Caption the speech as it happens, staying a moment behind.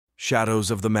Shadows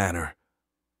of the Manor,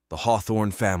 the Hawthorne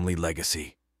family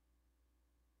legacy.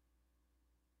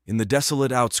 In the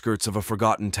desolate outskirts of a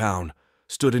forgotten town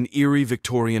stood an eerie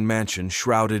Victorian mansion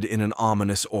shrouded in an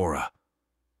ominous aura.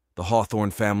 The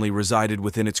Hawthorne family resided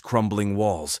within its crumbling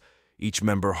walls, each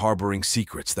member harboring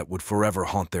secrets that would forever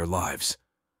haunt their lives.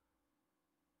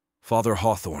 Father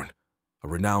Hawthorne, a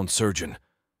renowned surgeon,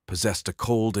 possessed a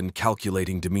cold and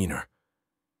calculating demeanor.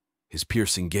 His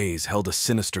piercing gaze held a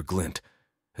sinister glint,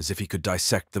 as if he could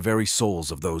dissect the very souls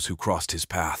of those who crossed his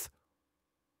path.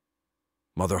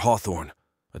 Mother Hawthorne,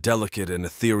 a delicate and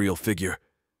ethereal figure,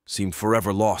 seemed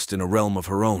forever lost in a realm of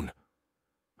her own.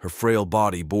 Her frail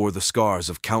body bore the scars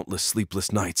of countless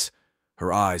sleepless nights,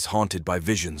 her eyes haunted by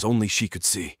visions only she could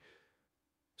see.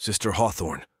 Sister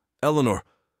Hawthorne, Eleanor,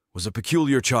 was a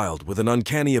peculiar child with an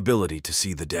uncanny ability to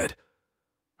see the dead.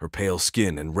 Her pale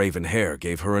skin and raven hair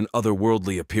gave her an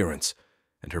otherworldly appearance,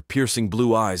 and her piercing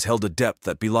blue eyes held a depth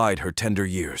that belied her tender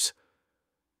years.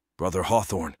 Brother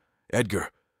Hawthorne,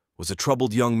 Edgar, was a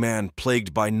troubled young man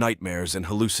plagued by nightmares and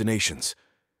hallucinations.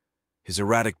 His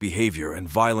erratic behavior and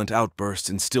violent outbursts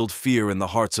instilled fear in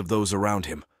the hearts of those around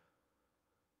him.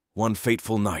 One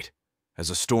fateful night,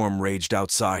 as a storm raged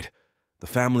outside, the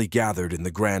family gathered in the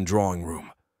grand drawing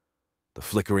room. The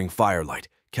flickering firelight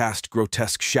cast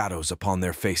grotesque shadows upon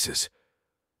their faces,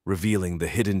 revealing the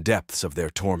hidden depths of their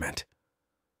torment.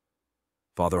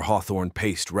 Father Hawthorne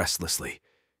paced restlessly,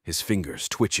 his fingers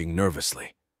twitching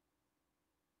nervously.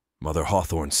 Mother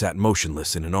Hawthorne sat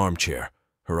motionless in an armchair,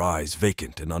 her eyes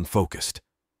vacant and unfocused.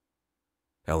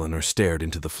 Eleanor stared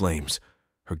into the flames,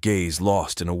 her gaze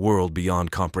lost in a world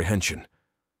beyond comprehension.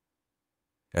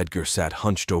 Edgar sat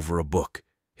hunched over a book,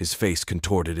 his face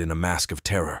contorted in a mask of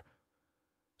terror.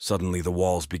 Suddenly the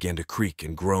walls began to creak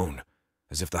and groan,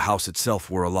 as if the house itself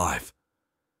were alive.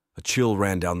 A chill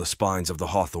ran down the spines of the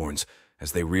Hawthornes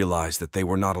as they realized that they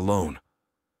were not alone.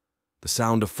 The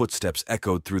sound of footsteps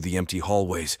echoed through the empty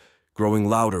hallways, growing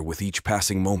louder with each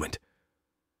passing moment.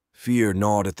 Fear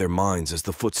gnawed at their minds as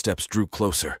the footsteps drew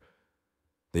closer.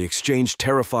 They exchanged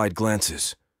terrified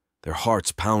glances, their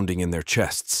hearts pounding in their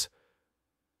chests.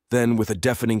 Then, with a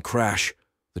deafening crash,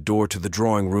 the door to the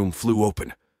drawing room flew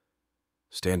open.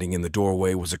 Standing in the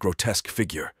doorway was a grotesque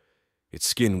figure. Its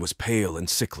skin was pale and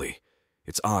sickly,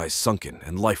 its eyes sunken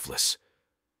and lifeless.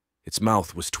 Its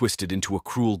mouth was twisted into a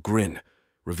cruel grin,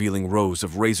 revealing rows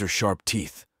of razor-sharp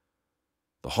teeth.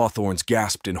 The Hawthornes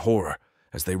gasped in horror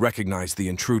as they recognized the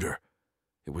intruder.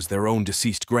 It was their own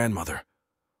deceased grandmother.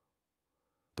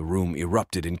 The room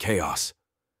erupted in chaos.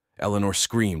 Eleanor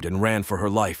screamed and ran for her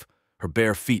life, her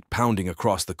bare feet pounding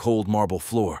across the cold marble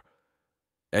floor.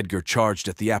 Edgar charged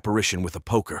at the apparition with a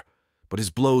poker, but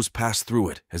his blows passed through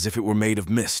it as if it were made of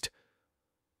mist.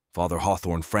 Father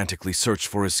Hawthorne frantically searched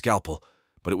for his scalpel,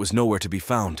 but it was nowhere to be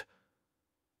found.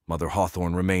 Mother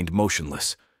Hawthorne remained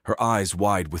motionless, her eyes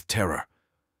wide with terror.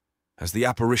 As the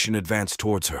apparition advanced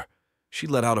towards her, she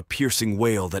let out a piercing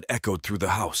wail that echoed through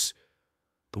the house.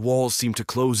 The walls seemed to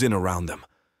close in around them,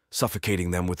 suffocating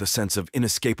them with a sense of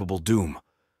inescapable doom.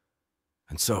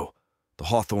 And so, the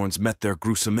Hawthornes met their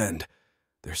gruesome end,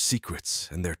 their secrets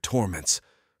and their torments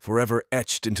forever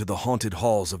etched into the haunted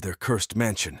halls of their cursed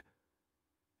mansion.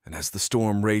 And as the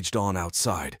storm raged on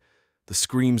outside, the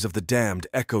screams of the damned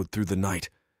echoed through the night,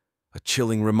 a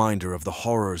chilling reminder of the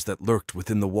horrors that lurked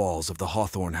within the walls of the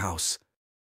Hawthorne house.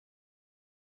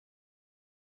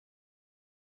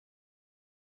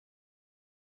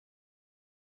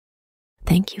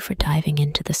 Thank you for diving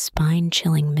into the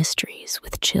spine-chilling mysteries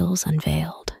with Chills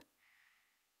Unveiled.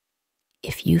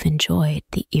 If you've enjoyed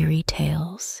the eerie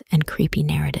tales and creepy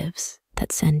narratives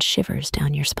that send shivers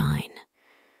down your spine,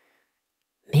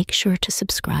 make sure to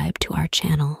subscribe to our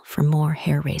channel for more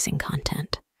hair-raising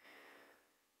content.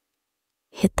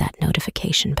 Hit that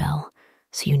notification bell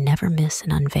so you never miss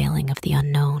an unveiling of the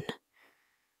unknown.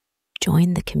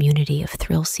 Join the community of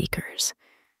thrill seekers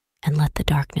and let the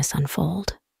darkness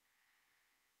unfold.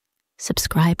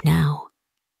 Subscribe now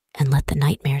and let the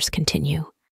nightmares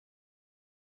continue.